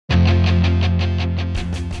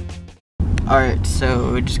Alright,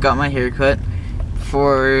 so I just got my hair cut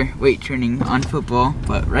for weight training on football,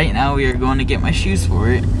 but right now we are going to get my shoes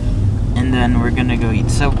for it, and then we're gonna go eat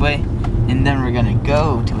Subway, and then we're gonna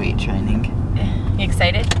go to weight training. You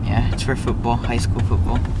excited? Yeah, it's for football, high school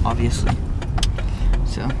football, obviously.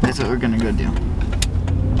 So that's what we're gonna go do.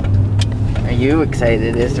 Are you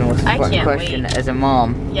excited? Is the most important question as a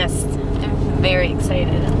mom. Yes, I'm very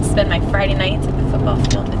excited. I'll spend my Friday nights at the football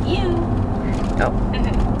field with you. Oh.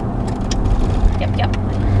 Yep.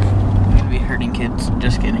 I'm gonna be hurting kids.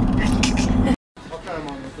 Just kidding.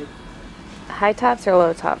 High tops or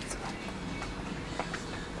low tops?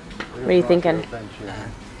 What are you thinking?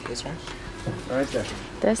 This one? Right there.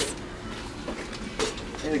 This?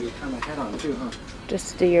 Yeah, you turn my head on too, huh?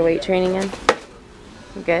 Just do your weight training in?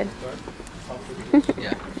 You good?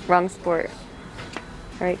 Yeah. Wrong sport.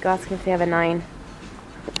 Alright, Goss can say I have a 9.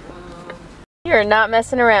 You're not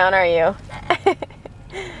messing around, are you?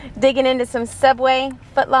 Digging into some Subway,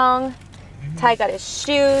 footlong. Ty got his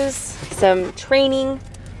shoes, some training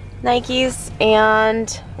Nikes,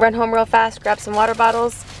 and run home real fast, grab some water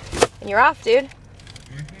bottles, and you're off, dude.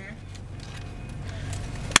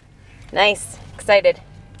 Nice. Excited.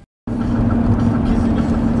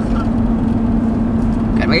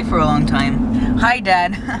 Gotta wait for a long time. Hi,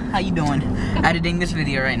 Dad. How you doing? Editing this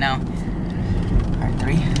video right now. Alright,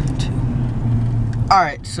 3, 2.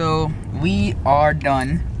 Alright, so we are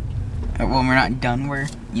done. Well, we're not done. We're,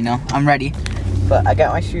 you know, I'm ready. But I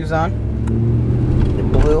got my shoes on. The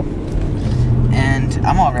blue. And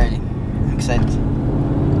I'm all ready. I'm excited.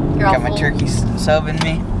 You're all got my full. turkey sub in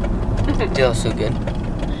me. Feels so good.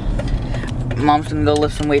 Mom's gonna go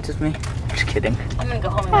lift some weights with me. Just kidding. I'm gonna go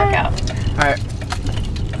home and work out. Alright.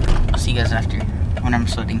 I'll see you guys after when I'm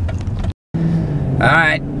sweating.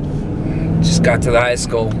 Alright. Just got to the high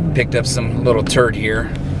school. Picked up some little turd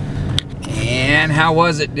here. And how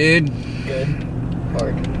was it, dude? Good.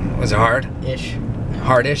 Hard. Was it hard? Ish.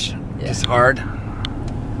 Hardish? Yeah. Just hard?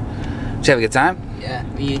 Did you have a good time? Yeah,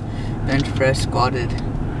 we bench press, squatted,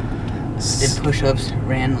 did push-ups,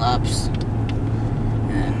 ran laps,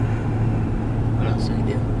 and what else did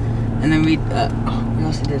we do? And then we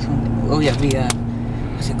also did something. Oh yeah, we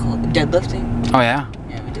what's it called? Deadlifting. Oh yeah?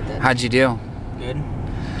 Yeah, we did that. How'd you do? Good.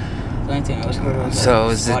 The only thing that was hard was So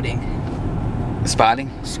is it- squatting.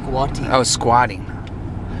 Spotting? Squatting. Oh, squatting.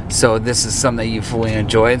 So this is something that you fully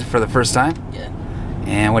enjoyed for the first time? Yeah,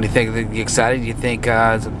 And what do you think? Are you excited? You think, so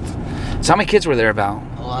how many kids were there about?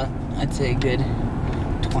 a lot. I'd say a good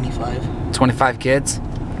 25. 25 kids?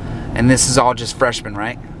 And this is all just freshmen,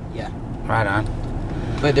 right? Yeah. Right on.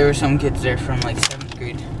 But there were some kids there from like 7th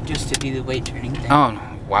grade just to do the weight training thing. Oh,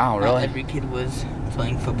 wow, Not really? every kid was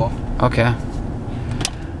playing football. Okay.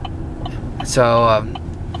 So,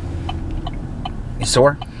 you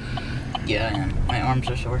sore? Yeah, I am. My arms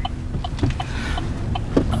are sore.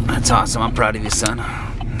 That's awesome. I'm proud of you, son.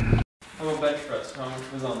 How about bench press? How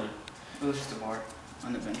much was on there? It was just a bar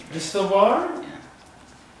on the bench. Just a bar? Yeah.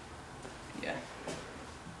 Yeah.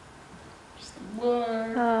 Just a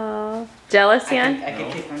bar. Oh, jealous, Yan? I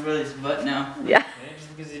can kick my brother's butt now. Yeah. Yeah,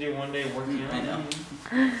 just because you do one day working out. I know.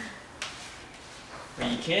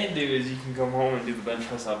 What you can do is you can come home and do the bench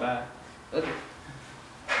press out back. Okay.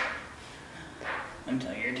 I'm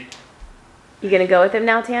tired. You gonna go with him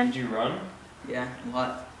now, Tan? Did you run? Yeah, a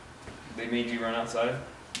lot. They made you run outside?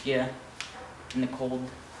 Yeah. In the cold.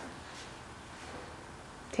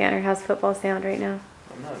 Tanner, how's football sound right now?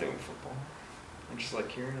 I'm not doing football. I just like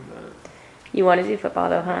hearing about it. You want to do football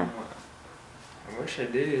though, huh? I wish I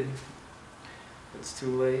did. It's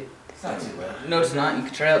too late. It's not too bad. No, it's not. You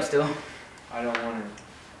can try out still. I don't want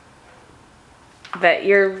to. But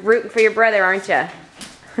you're rooting for your brother, aren't you?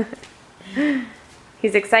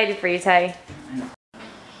 He's excited for you, Ty.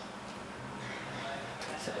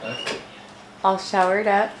 All showered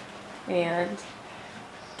up and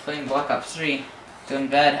Playing Black Ops 3. Doing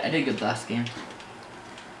bad. I did good last game.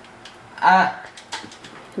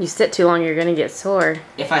 you sit too long, you're gonna get sore.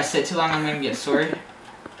 If I sit too long, I'm gonna get sore.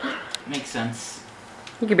 Makes sense.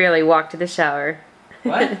 You can barely walk to the shower.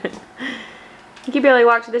 What? You can barely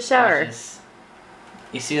walk to the Watch shower. this.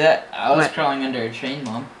 You see that? I was What? crawling under a train,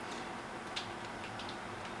 Mom.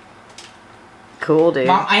 Cool, dude.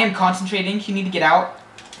 Mom, I am concentrating. You need to get out.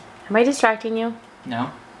 Am I distracting you? No.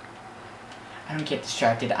 I don't get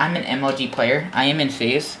distracted. I'm an MLG player. I am in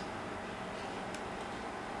phase.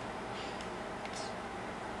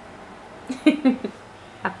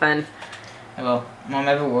 Have fun. I will. Mom,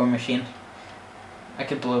 I have a war machine. I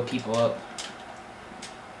could blow people up.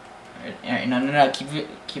 Alright, no.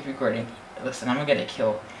 Keep recording. Listen, I'm gonna get a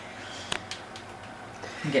kill.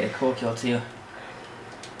 I'm gonna get a cool kill too.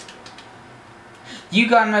 You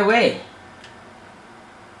got in my way.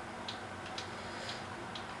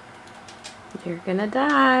 You're gonna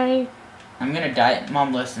die. I'm gonna die.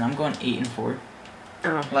 Mom, listen, I'm going 8-4.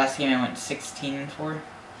 Oh, Last game I went 16-4.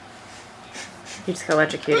 you just got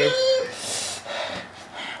electrocuted.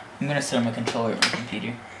 I'm gonna sit on my controller at my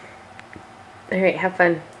computer. Alright, have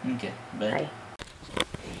fun. Okay, bye. Bye.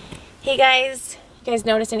 Hey guys, you guys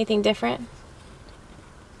notice anything different?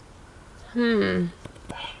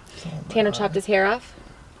 Tanner chopped his hair off.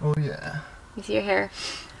 Oh yeah. You see your hair?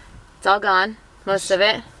 It's all gone, most of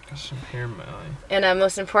it. Got some hair in my eye. And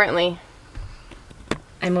most importantly,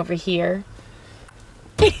 I'm over here.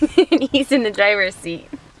 And he's in the driver's seat.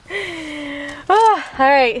 Oh,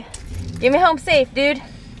 alright. Get me home safe, dude.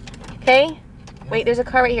 Okay? Wait, there's a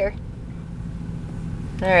car right here.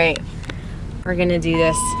 Alright. We're gonna do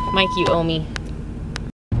this. Mike, you owe me.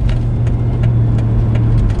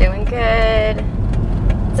 Doing good.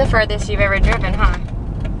 It's the furthest you've ever driven, huh?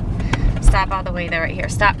 Stop all the way though, right here.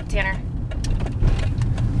 Stop, Tanner.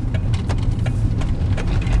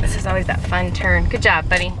 This is always that fun turn. Good job,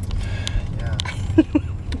 buddy. Yeah.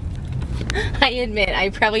 I admit, I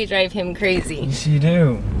probably drive him crazy. Yes, you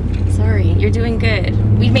do. Sorry, you're doing good.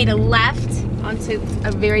 We made a left onto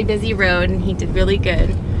a very busy road and he did really good.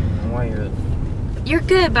 Why You're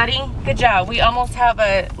good, buddy. Good job. We almost have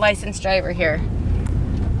a licensed driver here.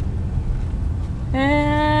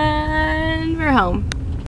 And we're home.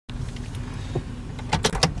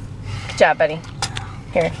 Good job, buddy.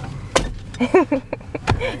 Here.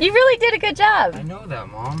 You really did a good job. I know that,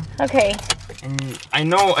 Mom. Okay. And I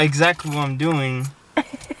know exactly what I'm doing.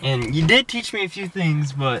 And you did teach me a few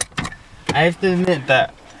things, but I have to admit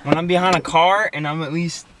that when I'm behind a car and I'm at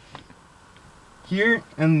least here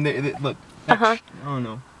and look, I don't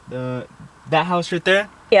know, that house right there.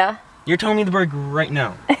 Yeah. You're telling me the bird right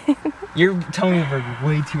now. You're telling me the bird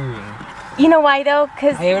way too early. You know why though?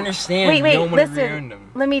 Cause I understand. Wait, you don't want to listen. ruin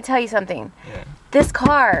them. Let me tell you something. Yeah. This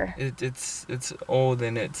car. It's old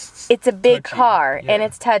and it's a big touchy. car Yeah. and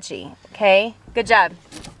it's touchy. Okay. Good job.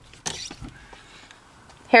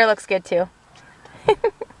 Hair looks good too.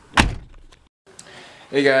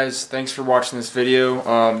 Hey guys, thanks for watching this video.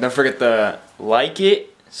 Don't forget to like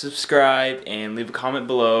it, subscribe, and leave a comment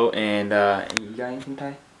below. And you got anything,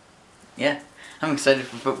 Ty? Yeah, I'm excited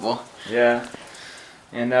for football. Yeah.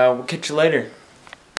 And we'll catch you later.